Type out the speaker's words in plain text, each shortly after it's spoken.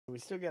We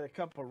still got a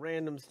couple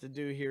randoms to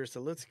do here, so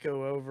let's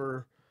go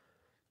over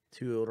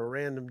to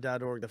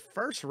random.org. The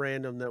first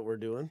random that we're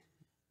doing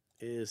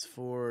is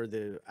for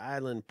the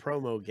Island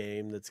promo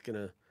game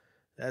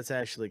that's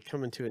actually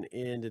coming to an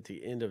end at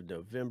the end of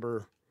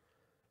November.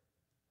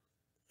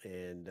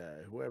 And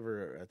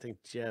whoever, I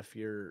think Jeff,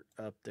 you're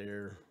up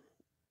there.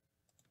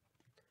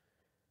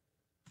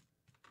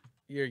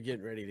 You're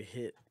getting ready to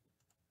hit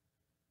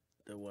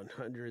the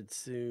 100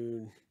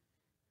 soon.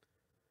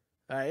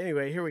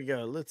 Anyway, here we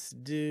go. Let's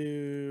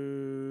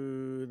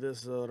do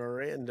this little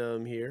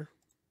random here.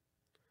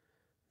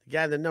 The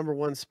guy in the number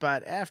 1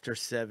 spot after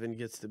 7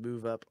 gets to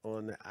move up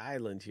on the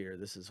island here.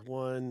 This is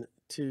 1,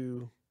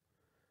 2,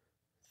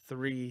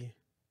 3.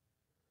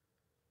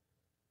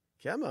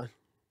 Come on.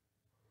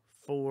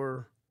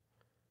 4,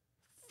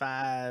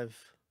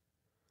 5.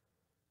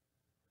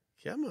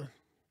 Come on.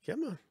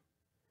 Come on.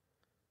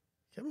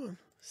 Come on.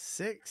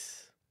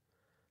 6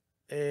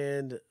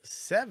 and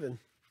 7.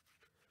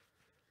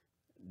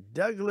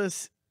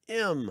 Douglas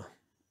M.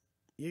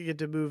 You get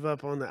to move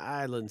up on the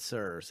island,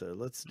 sir. So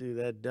let's do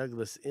that.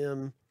 Douglas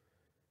M.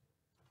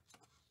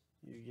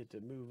 You get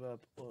to move up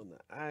on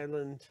the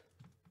island.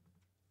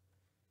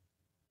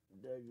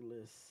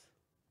 Douglas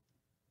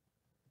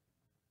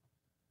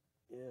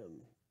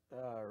M.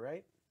 All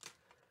right.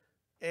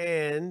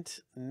 And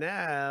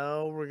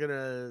now we're going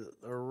to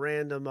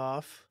random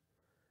off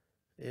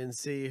and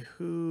see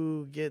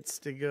who gets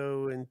to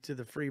go into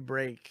the free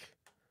break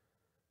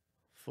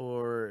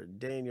for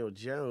Daniel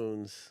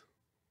Jones.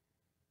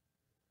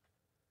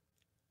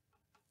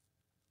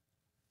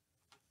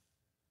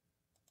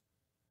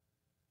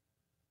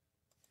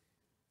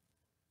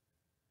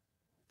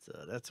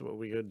 So that's what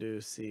we're going to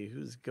do, see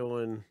who's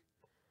going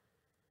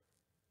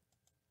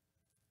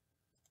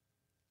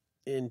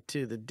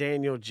into the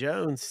Daniel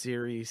Jones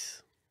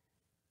series.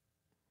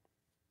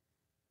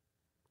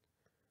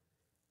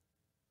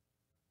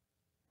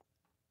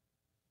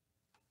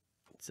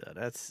 So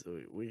that's,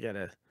 we got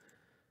to,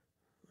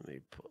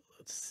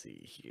 let's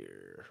see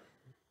here.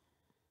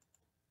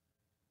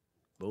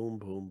 Boom,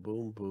 boom,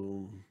 boom,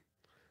 boom.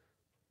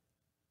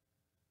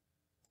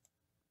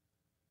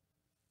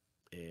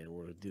 And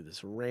we're going to do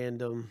this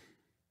random.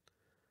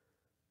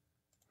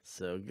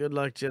 So good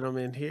luck,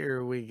 gentlemen.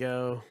 Here we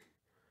go.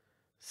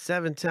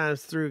 7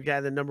 times through, guy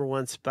the number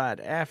 1 spot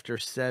after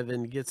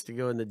 7 gets to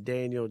go in the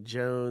Daniel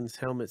Jones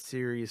Helmet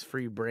Series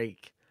free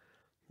break.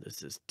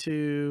 This is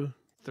 2,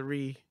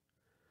 3,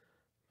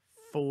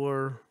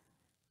 4.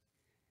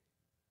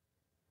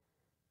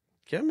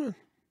 Come on.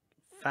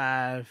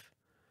 5,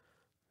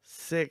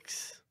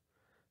 6,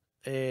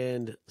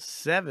 and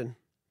 7.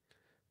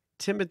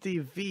 Timothy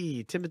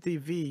V. Timothy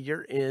V,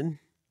 you're in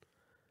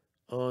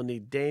on the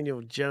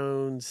Daniel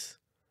Jones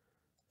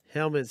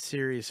Helmet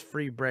Series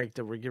free break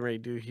that we're getting ready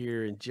to do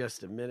here in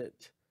just a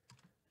minute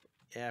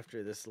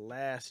after this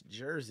last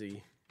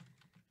jersey.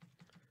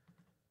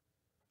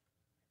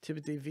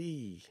 Timothy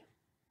V.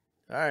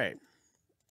 All right.